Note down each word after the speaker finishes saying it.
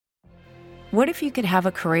What if you could have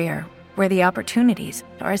a career where the opportunities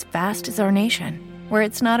are as vast as our nation, where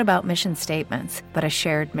it's not about mission statements, but a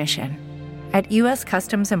shared mission? At U.S.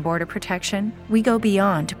 Customs and Border Protection, we go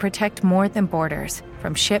beyond to protect more than borders.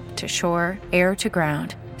 From ship to shore, air to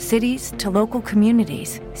ground, cities to local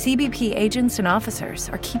communities, CBP agents and officers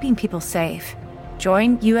are keeping people safe.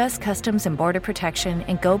 Join U.S. Customs and Border Protection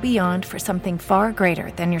and go beyond for something far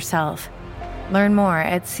greater than yourself. Learn more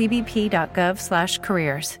at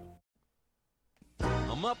cbp.gov/careers.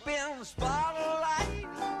 I'm up in the spotlight.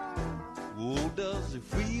 Oh, does it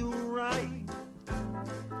feel right?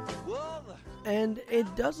 And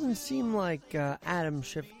it doesn't seem like Adam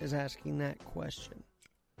Schiff is asking that question.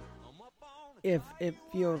 If it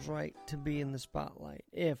feels right to be in the spotlight,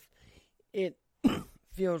 if it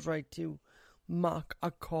feels right to mock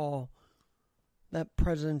a call that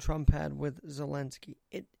President Trump had with Zelensky,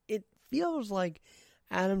 it feels like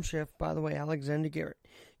Adam Schiff, by the way, Alexander Garrett,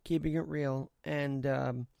 keeping it real, and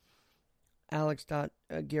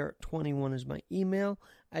alex.garrett21 is my email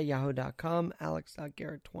at yahoo.com,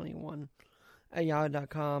 alex.garrett21 at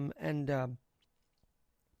yahoo.com, and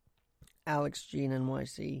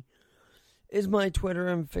AlexGeneNYC is my Twitter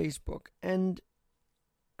and Facebook. And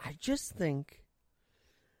I just think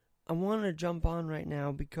I want to jump on right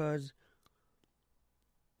now because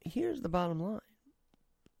here's the bottom line.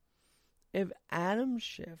 If Adam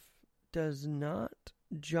Schiff does not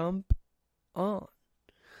jump on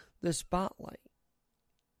the spotlight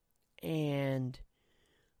and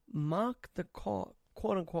mock the call,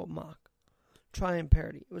 quote-unquote mock, try and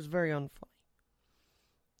parody, it was very unfunny.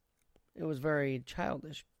 It was very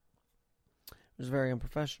childish. It was very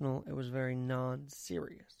unprofessional. It was very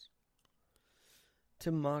non-serious.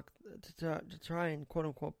 To mock, to try and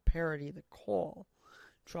quote-unquote parody the call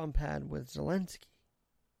Trump had with Zelensky.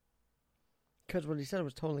 Because what he said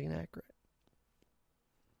was totally inaccurate.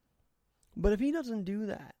 But if he doesn't do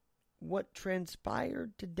that, what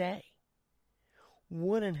transpired today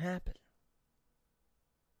wouldn't happen.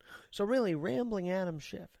 So really, rambling Adam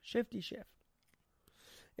Schiff, Shifty Schiff,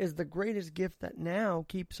 is the greatest gift that now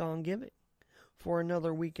keeps on giving for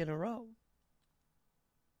another week in a row.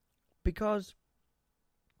 Because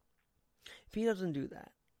if he doesn't do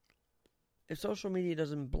that, if social media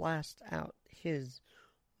doesn't blast out his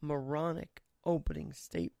moronic opening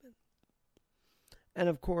statement, and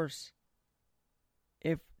of course,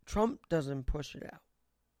 if Trump doesn't push it out,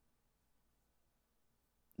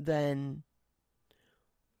 then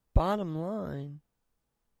bottom line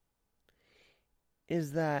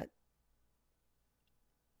is that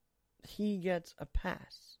he gets a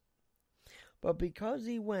pass. But because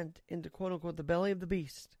he went into quote-unquote the belly of the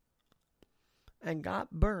beast and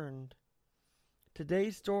got burned,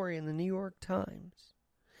 today's story in the New York Times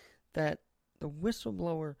that the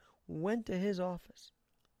whistleblower went to his office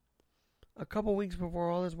a couple weeks before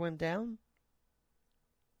all this went down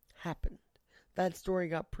happened. That story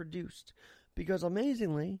got produced because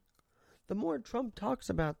amazingly, the more Trump talks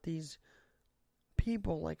about these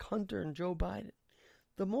people like Hunter and Joe Biden,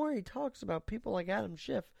 the more he talks about people like Adam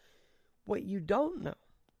Schiff, what you don't know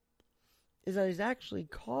is that he's actually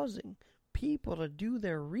causing people to do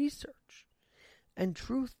their research and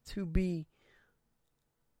truth to be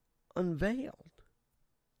unveiled.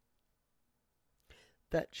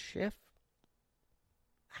 That Schiff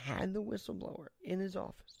had the whistleblower in his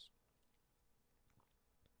office,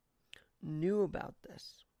 knew about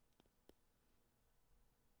this,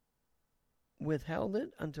 withheld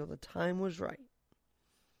it until the time was right.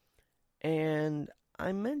 And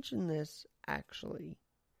I mentioned this actually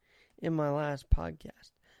in my last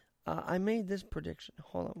podcast. I made this prediction.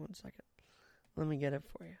 Hold on one second. Let me get it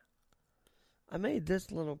for you. I made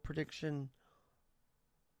this little prediction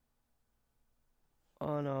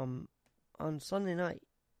on Sunday night.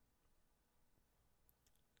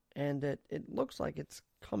 And it looks like it's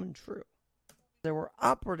coming true. There were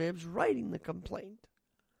operatives writing the complaint,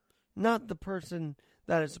 not the person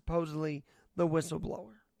that is supposedly the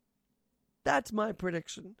whistleblower. That's my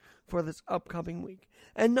prediction for this upcoming week.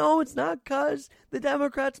 And no, it's not because the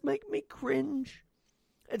Democrats make me cringe.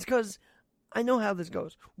 It's because I know how this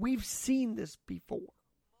goes. We've seen this before.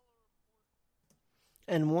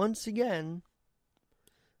 And once again,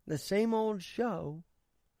 the same old show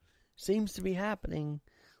seems to be happening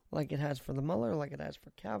like it has for the Mueller, like it has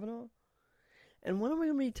for Kavanaugh. And when are we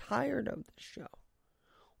going to be tired of this show?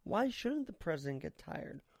 Why shouldn't the president get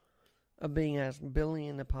tired of being asked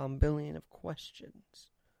billion upon billion of questions?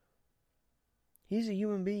 He's a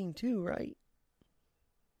human being too, right?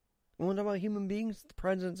 When we talk about human beings, the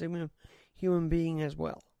president's a human being as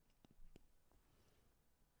well.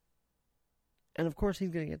 And of course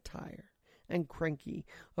he's going to get tired. and cranky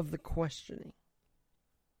of the questioning.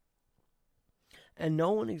 And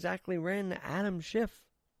no one exactly ran to Adam Schiff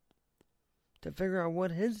to figure out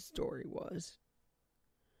what his story was.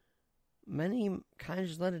 Many kind of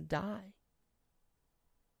just let it die.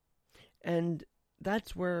 And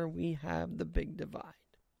that's where we have the big divide.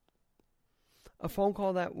 A phone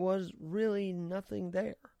call that was really nothing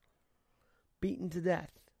there. Beaten to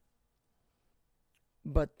death.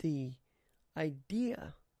 But the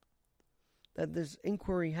idea that this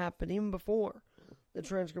inquiry happened even before the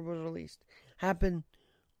transcript was released happened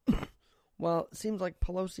well, it seems like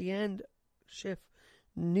Pelosi and Schiff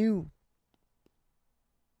knew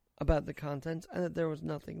about the contents and that there was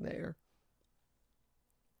nothing there.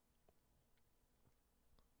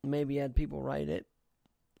 Maybe had people write it.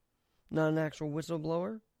 Not an actual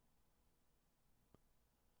whistleblower.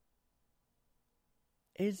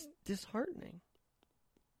 It's disheartening.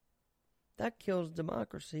 That kills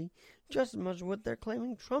democracy just as much as what they're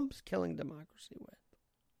claiming Trump's killing democracy with.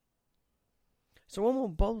 So when will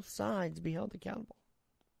both sides be held accountable?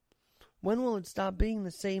 When will it stop being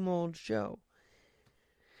the same old show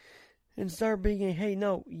and start being a, hey,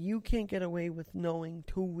 no, you can't get away with knowing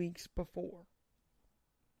 2 weeks before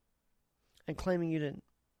and claiming you didn't.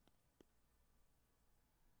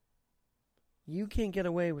 You can't get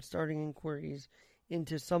away with starting inquiries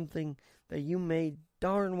into something that you may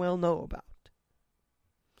darn well know about.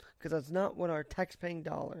 Because that's not what our tax-paying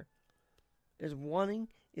dollar is wanting,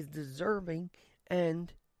 is deserving,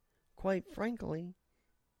 and, quite frankly,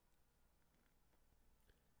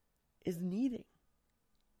 is needing.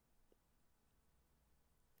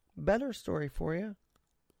 Better story for you.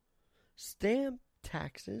 Stamp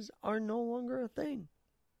taxes are no longer a thing.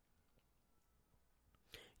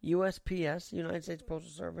 USPS, United States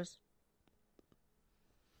Postal Service,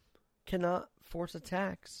 cannot force a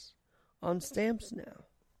tax on stamps now.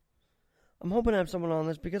 I'm hoping to have someone on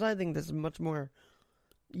this because I think this is much more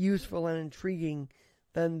useful and intriguing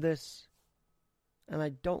than this, and I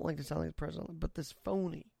don't like to sound like the president, but this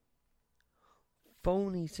phony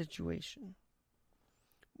situation,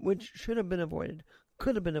 which should have been avoided,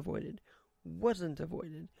 could have been avoided, wasn't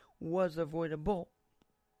avoided, was avoidable.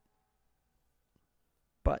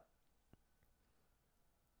 But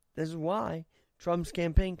this is why Trump's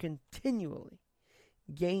campaign continually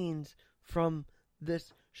gains from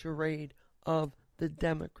this charade of the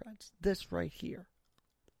Democrats. This right here.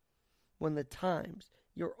 When the Times,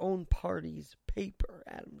 your own party's paper,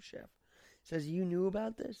 Adam Schiff, says you knew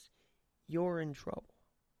about this, you're in trouble.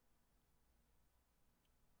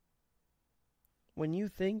 When you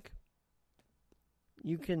think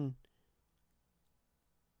you can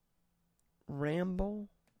ramble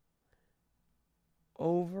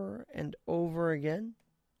over and over again.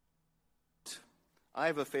 I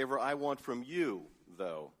have a favor I want from you,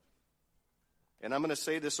 though. And I'm going to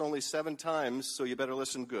say this only 7 times, so you better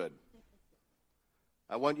listen good.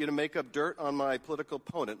 I want you to make up dirt on my political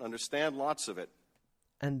opponent, understand lots of it.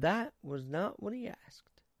 And that was not what he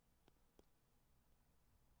asked.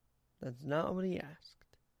 That's not what he asked.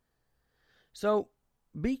 So,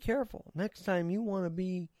 be careful next time you want to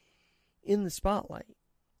be in the spotlight.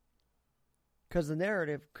 Because the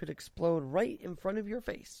narrative could explode right in front of your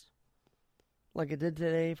face. Like it did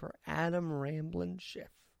today for Adam Ramblin' Schiff.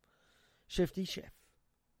 Shifty Schiff.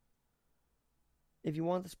 If you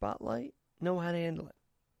want the spotlight, know how to handle it.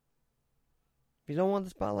 If you don't want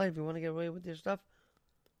the spotlight, if you want to get away with your stuff,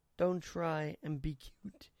 don't try and be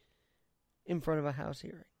cute in front of a House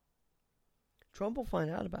hearing. Trump will find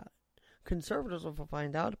out about it. Conservatives will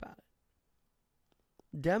find out about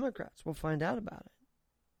it. Democrats will find out about it.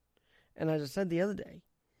 And as I said the other day,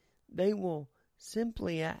 they will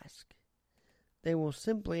simply ask. What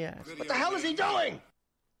the hell is he doing?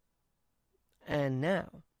 And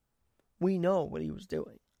now, we know what he was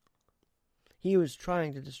doing. He was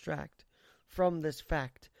trying to distract from this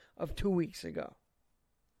fact of 2 weeks ago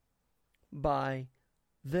by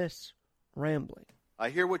this rambling. I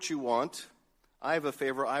hear what you want. I have a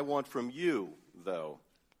favor I want from you, though.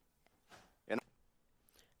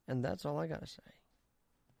 And that's all I gotta say.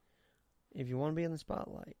 If you want to be in the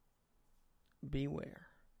spotlight, beware.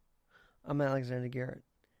 I'm Alexander Garrett.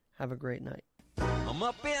 Have a great night. I'm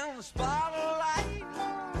up in the spotlight.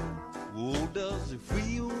 Oh, does it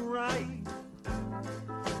feel right?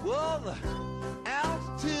 Well, the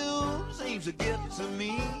altitude seems to get to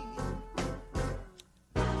me.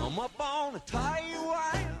 I'm up on a tight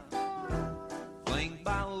wire, flanked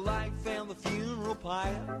by life and the funeral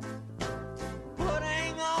pyre,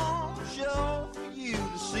 putting on a show for you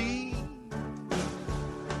to see.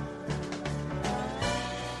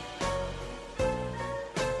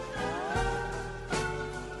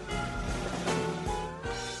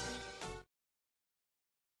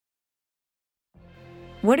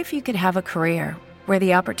 What if you could have a career where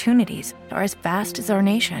the opportunities are as vast as our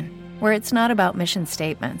nation, where it's not about mission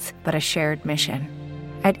statements, but a shared mission?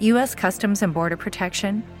 At U.S. Customs and Border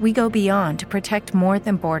Protection, we go beyond to protect more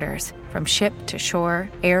than borders. From ship to shore,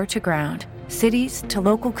 air to ground, cities to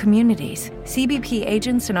local communities, CBP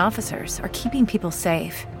agents and officers are keeping people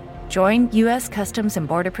safe. Join U.S. Customs and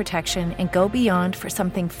Border Protection and go beyond for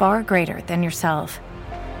something far greater than yourself.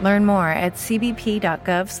 Learn more at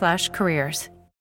cbp.gov/careers.